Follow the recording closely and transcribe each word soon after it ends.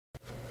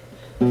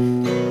Well,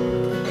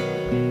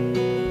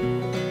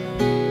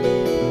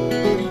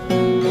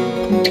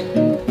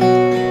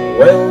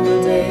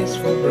 the days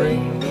will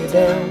bring you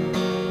down,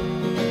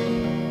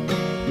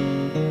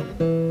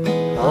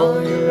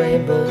 all your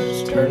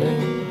rainbows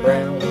turning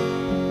brown.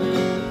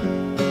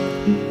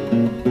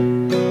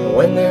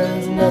 When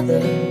there's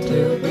nothing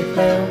to be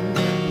found,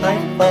 I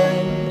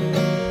find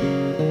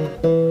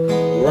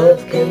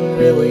love can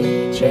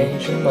really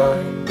change your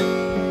mind.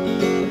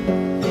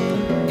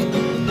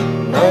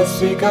 I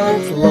see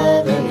God's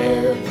love in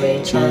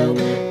every child,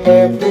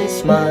 every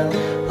smile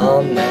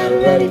on that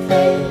ruddy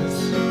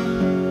face.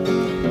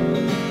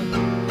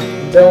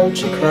 Don't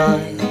you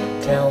cry,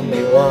 tell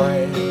me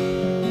why,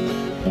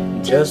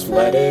 just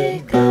let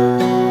it go.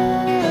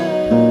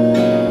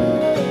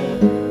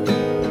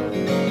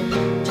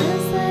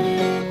 Just let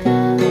it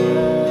go.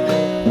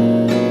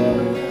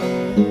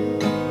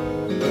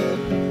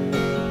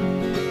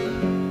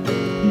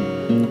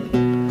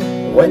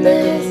 When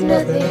there's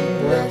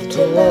nothing left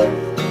to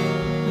love,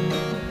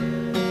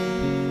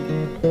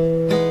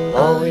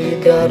 all you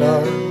got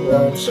are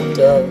lonesome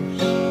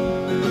doves.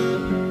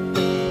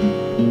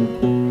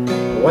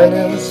 When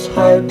it's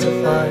hard to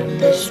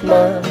find a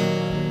smile,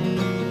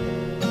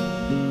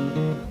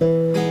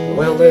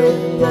 well,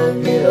 they'll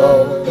love you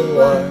all the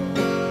while.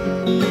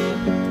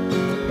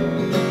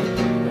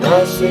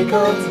 I see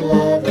God's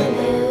love in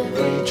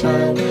every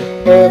child,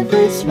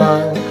 every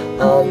smile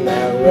on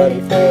that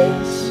ruddy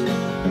face.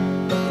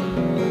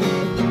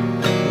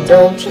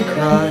 Don't you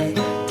cry,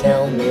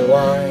 tell me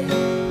why,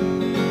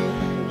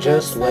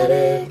 just let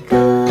it go.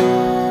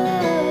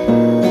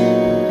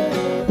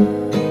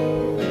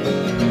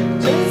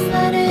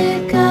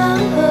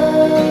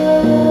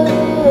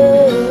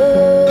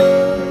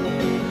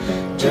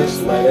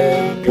 Just let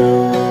it go.